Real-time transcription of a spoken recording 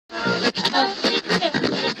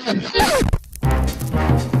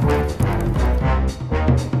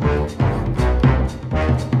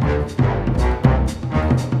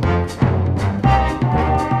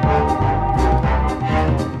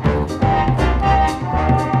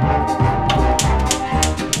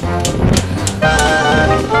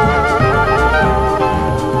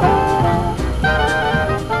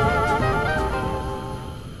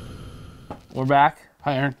We're back.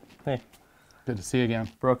 Hi, Aaron. Hey. Good to see you again.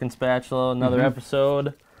 Broken Spatula, another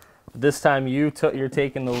episode. This time you're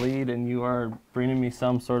taking the lead and you are bringing me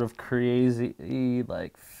some sort of crazy,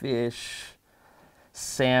 like, fish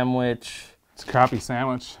sandwich. It's a crappie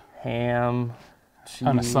sandwich. Ham, cheese.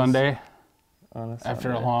 On a Sunday. On a Sunday.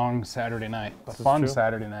 After a long Saturday night. A fun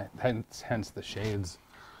Saturday night. Hence the shades.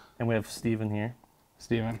 And we have Steven here.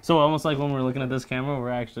 Steven. So almost like when we're looking at this camera,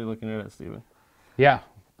 we're actually looking at it, Steven. Yeah.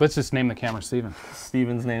 Let's just name the camera Steven.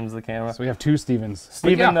 Steven's name's the camera. So we have two Stevens.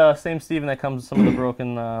 Steven, the same Steven that comes with some of the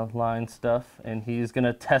broken line stuff, and he's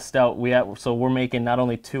gonna test out. So we're making not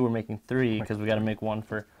only two, we're making three because we got to make one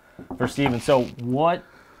for Steven. So what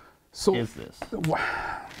is this?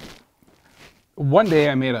 One day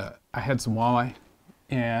I had some walleye,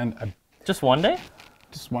 and just one day.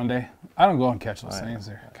 Just one day. I don't go and catch those things.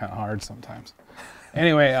 They're kind of hard sometimes.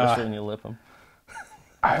 Anyway, especially when you lip them.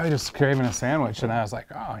 I was just craving a sandwich, and I was like,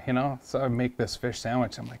 oh, you know, so I make this fish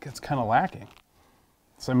sandwich. I'm like, it's kind of lacking.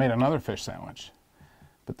 So I made another fish sandwich,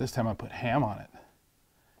 but this time I put ham on it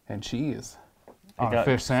and cheese on a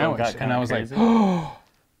fish sandwich. And I was like, oh,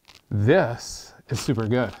 this is super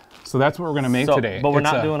good. So that's what we're going to make today. But we're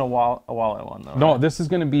not doing a walleye one, though. No, right? This is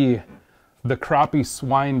going to be the Crappie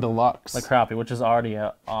Swine Deluxe. The Crappie, which is already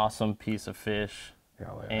an awesome piece of fish. Yeah.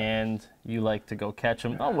 And you like to go catch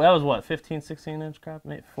them. Oh, that was what, 15, 16 inch crap?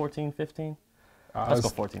 14, 15? Let's go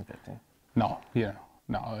 14, 15. No, yeah.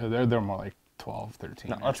 No, they're more like 12, 13.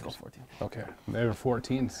 No, let's go 14. Okay, they were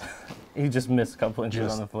 14s. He just missed a couple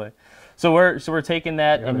inches on the fillet. So we're taking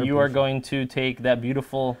that, and you are going to take that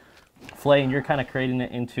beautiful fillet, and you're kind of creating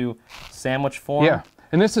it into sandwich form. Yeah,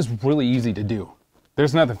 and this is really easy to do.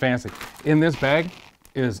 There's nothing fancy. In this bag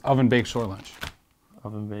is oven baked shore lunch.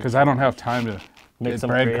 Oven baked. Because I don't have time to make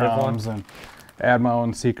some breadcrumbs and add my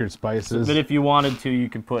own secret spices. But if you wanted to, you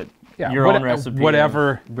could put your own recipe,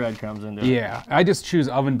 whatever breadcrumbs into it. Yeah, I just choose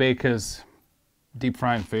oven bake because deep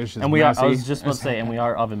frying fish is messy. I was just about to say, and we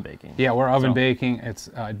are oven baking. Yeah, we're oven baking. It's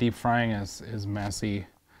deep frying is messy.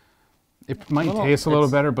 It might taste a little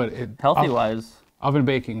better, but healthy wise, oven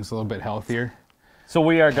baking is a little bit healthier. So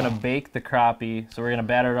we are going to bake the crappie. So we're going to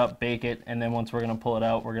batter it up, bake it, and then once we're going to pull it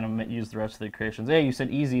out, we're going to use the rest of the creations. Hey, you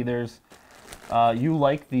said easy. There's you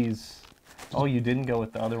like these. Oh, you didn't go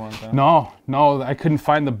with the other ones, huh? No, I couldn't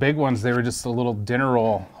find the big ones. They were just a little dinner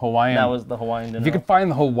roll, Hawaiian. That was the Hawaiian dinner roll? If you could find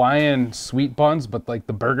the Hawaiian sweet buns, but like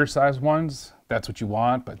the burger size ones, that's what you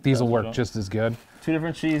want, but these will work just as good. Two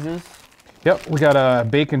different cheeses. Yep, we got a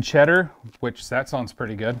bacon cheddar, which that sounds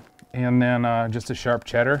pretty good. And then just a sharp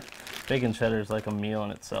cheddar. Bacon cheddar is like a meal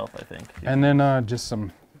in itself, I think. And then just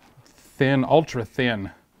some thin, ultra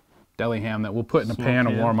thin deli ham that we'll put in a pan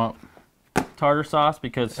and warm up. Tartar sauce,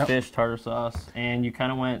 because fish tartar sauce, and you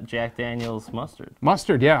kind of went Jack Daniel's mustard.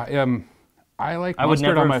 Mustard, yeah. I like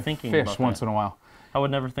mustard on my fish once in a while. I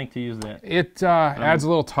would never think to use that. It adds a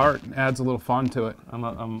little tart, adds a little fun to it. I'm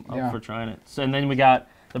up for trying it. So, and then we got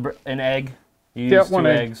an egg. You use two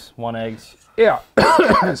eggs, one egg. Yeah.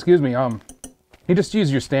 Excuse me. You just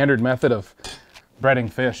use your standard method of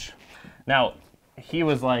breading fish. Now, he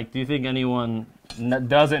was like, "Do you think anyone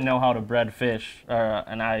doesn't know how to bread fish?"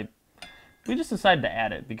 We just decided to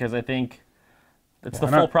add it because I think it's the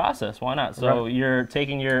full process. Why not? So you're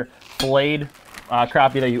taking your filleted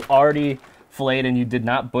crappie that you already filleted, and you did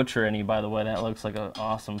not butcher any, by the way. That looks like an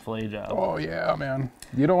awesome fillet job. Oh, yeah, man.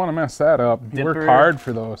 You don't want to mess that up. You work hard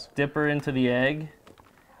for those. Dip her into the egg.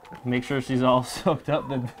 Make sure she's all soaked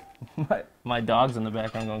up. My dog's in the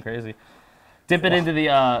background going crazy. Dip it into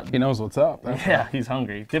the... he knows what's up. Yeah, he's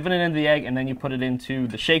hungry. Dipping it into the egg, and then you put it into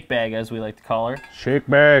the shake bag, as we like to call her. Shake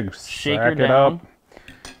bag. Shake her down.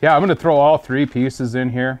 Yeah, I'm going to throw all three pieces in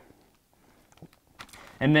here.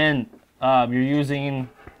 And then you're using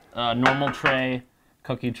a normal tray,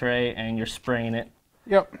 cookie tray, and you're spraying it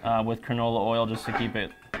with canola oil just to keep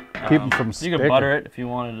it... keep it from sticking. You can butter it if you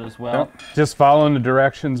wanted as well. Yep. Just following the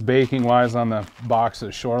directions baking-wise on the box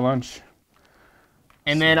of Shore Lunch.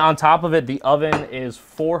 And then on top of it, the oven is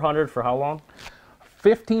 400 for how long?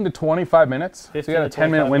 15 to 25 minutes. So you got a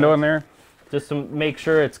 10-minute window in there. Just to make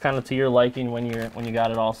sure it's kind of to your liking when you got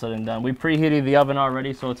it all said and done. We preheated the oven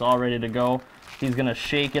already, so it's all ready to go. He's gonna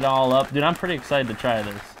shake it all up. Dude, I'm pretty excited to try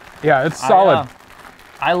this. Yeah, it's solid.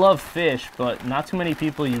 I love fish, but not too many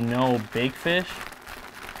people bake fish.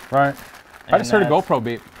 Right. I just heard a GoPro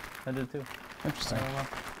beep. I did too. Interesting.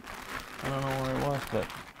 I don't know where it was, but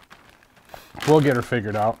we'll get her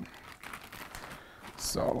figured out.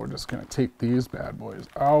 So we're just gonna take these bad boys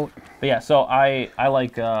out. But yeah, so I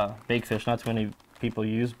like baked fish. Not too many people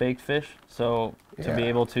use baked fish, so to be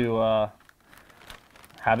able to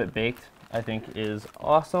have it baked, I think is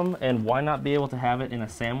awesome. And why not be able to have it in a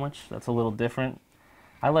sandwich? That's a little different.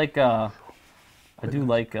 I like I do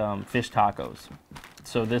like fish tacos.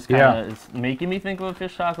 So this kind of is making me think of a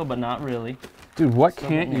fish taco, but not really. Dude, what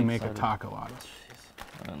can't you make a taco out of?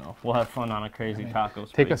 Jeez. I don't know. We'll have fun on a crazy taco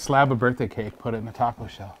spree. Take a slab of birthday cake, put it in a taco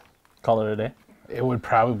shell. Call it a day. It would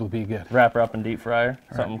probably be good. Wrap her up in deep fryer.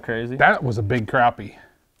 Something crazy. That was a big crappie.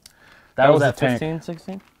 That was at 15,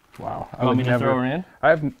 16? Wow. You want me to throw her in?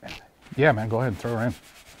 Yeah, man, go ahead and throw her in.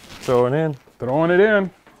 Throw it in. Throwing it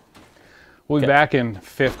in. We'll be back in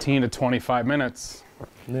 15 to 25 minutes.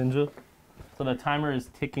 Ninja. So the timer is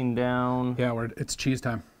ticking down. Yeah, it's cheese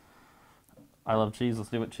time. I love cheese.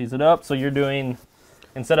 Let's do it. Cheese it up. So you're doing,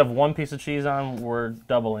 instead of one piece of cheese on, we're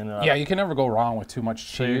doubling it up. Yeah, you can never go wrong with too much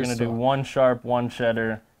cheese. So you're going to do one sharp, one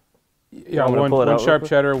cheddar. Yeah, one sharp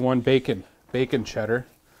cheddar, one bacon cheddar.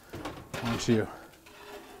 Why don't you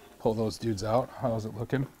pull those dudes out? How's it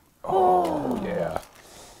looking? Oh, yeah.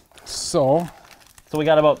 So we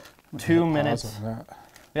got about 2 minutes.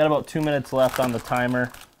 We got about 2 minutes left on the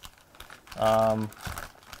timer.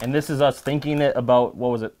 And this is us thinking it about, what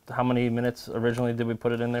was it? How many minutes originally did we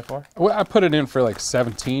put it in there for? Well, I put it in for like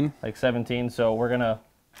 17. Like 17. So we're going to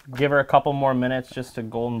give her a couple more minutes just to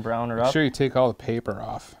golden brown her up. Make sure you take all the paper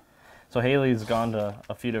off. So Haley's gone to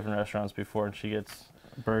a few different restaurants before, and she gets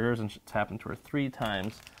burgers, and it's happened to her 3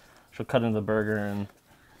 times. She'll cut into the burger, and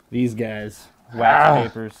these guys, wax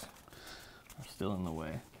papers, are still in the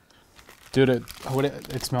way. Dude,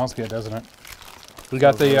 it smells good, doesn't it? We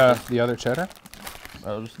got the other cheddar.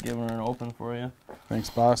 I'll just give her an open for you. Thanks,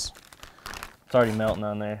 boss. It's already melting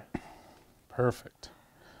on there. Perfect.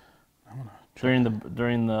 During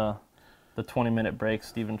the 20-minute break,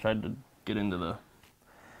 Steven tried to get into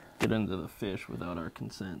the fish without our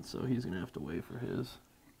consent, so he's gonna have to wait for his.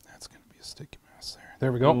 That's gonna be a sticky mess there.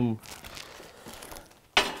 There we go. Boom.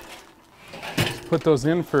 Let's put those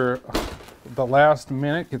in for the last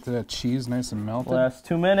minute. Get the cheese nice and melted. Last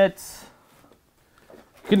 2 minutes.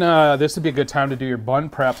 You can, this would be a good time to do your bun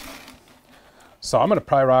prep. So I'm gonna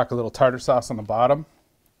probably rock a little tartar sauce on the bottom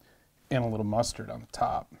and a little mustard on the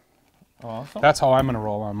top. Awesome. That's how I'm gonna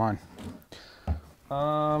roll on mine.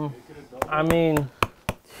 I mean,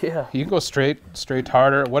 yeah. You can go straight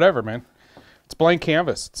tartar, whatever, man. It's blank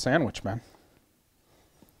canvas. It's sandwich, man.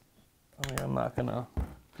 I mean, I'm not gonna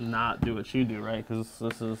not do what you do, right? Because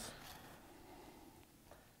this is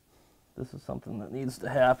something that needs to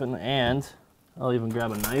happen, and I'll even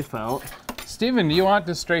grab a knife out. Steven, do you want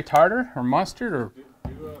this straight tartar or mustard or?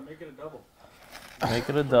 Make it a double. Make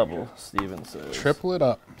it a double, Steven says. Triple it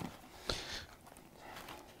up.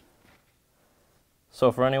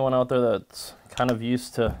 So for anyone out there that's kind of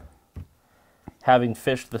used to having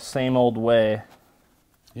fished the same old way,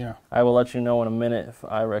 yeah, I will let you know in a minute if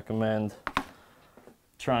I recommend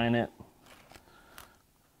trying it.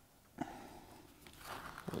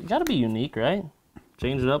 You gotta be unique, right?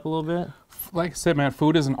 Change it up a little bit. Like I said, man,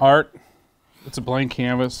 food is an art. It's a blank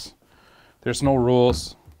canvas. There's no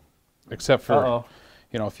rules, except for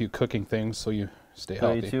a few cooking things, so you stay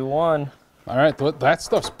healthy. 3, 2, 1. All right, that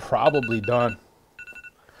stuff's probably done.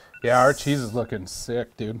 Yeah, our cheese is looking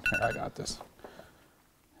sick, dude. Here, I got this.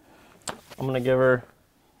 I'm gonna give her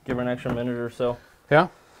an extra minute or so. Yeah.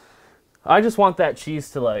 I just want that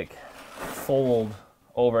cheese to like fold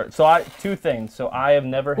over it. So 2 things. So I have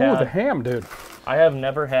never had. Ooh, the ham, dude. I have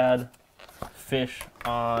never had fish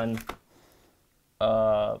on.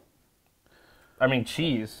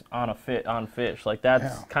 Cheese on fish. Like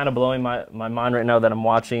that's kind of blowing my mind right now that I'm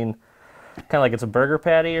watching. Kind of like it's a burger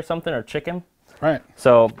patty or something, or chicken. Right.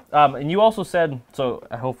 So, and you also said, so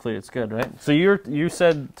hopefully it's good, right? So you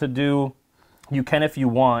said to do, you can, if you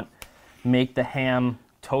want, make the ham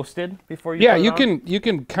toasted before you. Yeah, put it on? you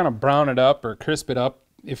can kind of brown it up or crisp it up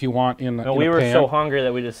if you want in the. We were so hungry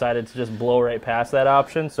that we decided to just blow right past that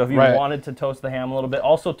option. So if you wanted to toast the ham a little bit,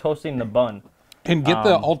 also toasting the bun. And get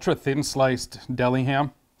the ultra thin sliced deli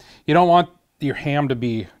ham. You don't want your ham to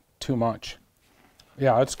be too much.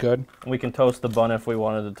 Yeah, that's good. We can toast the bun if we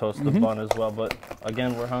wanted to toast the bun as well. But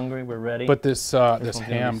again, we're hungry. We're ready. But this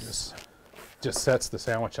ham just sets the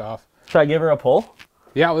sandwich off. Should I give her a pull?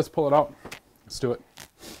 Yeah, let's pull it out. Let's do it.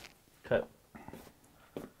 Okay.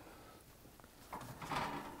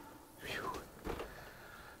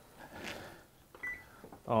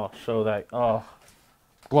 Oh, show that. Oh.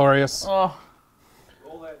 Glorious. Oh.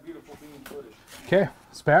 Roll that beautiful bean footage. Okay,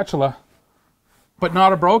 spatula. But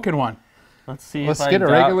not a broken one. Let's see Let's if I get a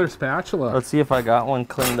got, regular spatula. Let's see if I got one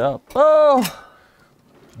cleaned up. Oh!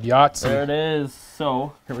 Yahtzee. There it is.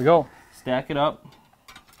 So, Here we go. stack it up.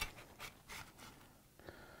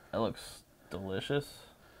 That looks delicious.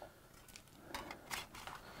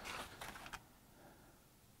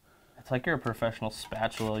 It's like you're a professional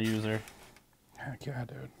spatula user. Heck yeah,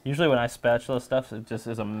 dude. Usually when I spatula stuff, it just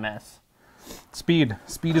is a mess. Speed.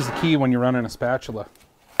 Speed is the key when you're running a spatula.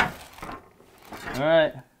 All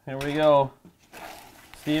right, here we go.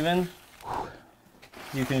 Steven,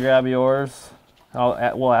 you can grab yours.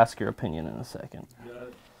 We'll ask your opinion in a second.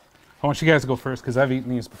 I want you guys to go first because I've eaten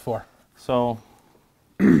these before. So,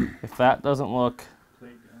 if that doesn't look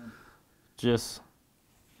just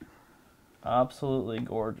absolutely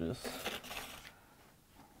gorgeous.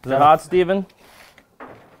 Is that hot, Steven?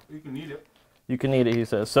 You can eat it. You can eat it, he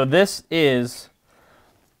says. So this is,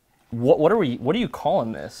 what are you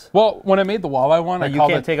calling this? Well, when I made the walleye one, You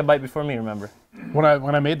can't take a bite before me, remember? when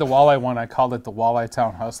I made the walleye one, I called it the Walleye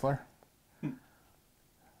Town Hustler.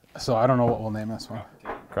 So I don't know what we'll name this one.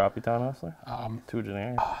 Crappie Town Hustler? Too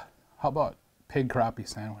generic. How about pig crappie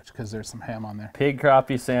sandwich? Because there's some ham on there. Pig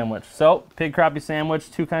crappie sandwich. So, pig crappie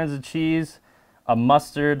sandwich, 2 kinds of cheese, a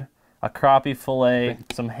mustard, a crappie fillet,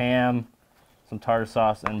 some ham, some tartar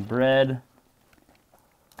sauce, and bread.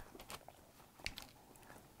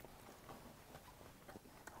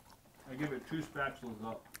 I give it 2 spatulas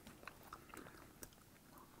up.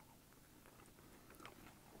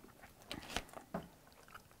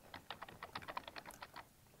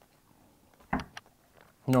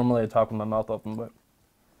 Normally I talk with my mouth open, but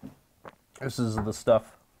this is the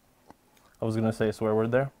stuff. I was going to say a swear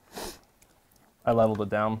word there. I leveled it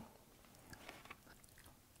down.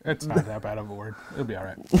 It's not that bad of a word. It'll be all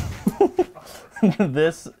right.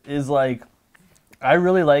 This is like, I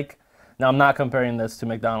really like, now I'm not comparing this to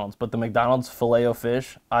McDonald's, but the McDonald's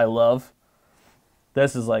Filet-O-Fish, I love.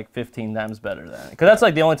 This is like 15 times better than it. Because that's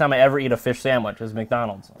like the only time I ever eat a fish sandwich is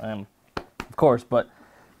McDonald's. Of course, but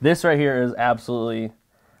this right here is absolutely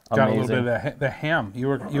amazing. Got a little bit of the ham. You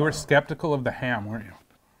were skeptical of the ham, weren't you?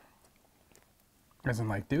 As in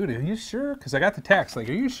like, dude, are you sure? Because I got the text, like,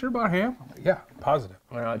 are you sure about ham? I'm like, yeah, positive.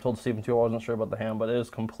 I told Stephen too I wasn't sure about the ham, but it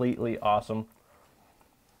is completely awesome.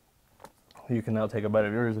 You can now take a bite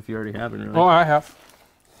of yours if you already haven't. Really. Oh, I have.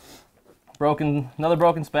 Another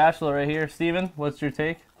broken spatula right here. Steven, what's your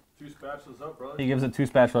take? 2 spatulas up, brother. He gives it 2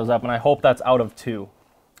 spatulas up, and I hope that's out of 2,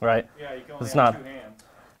 right? Yeah, you can only It's have not- 2 hands.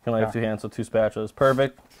 You can only have 2 hands, so 2 spatulas.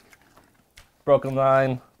 Perfect. Broken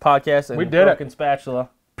line podcast and We did it. broken spatula.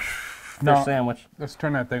 Fish sandwich. Let's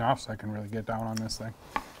turn that thing off so I can really get down on this thing.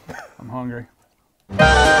 I'm hungry.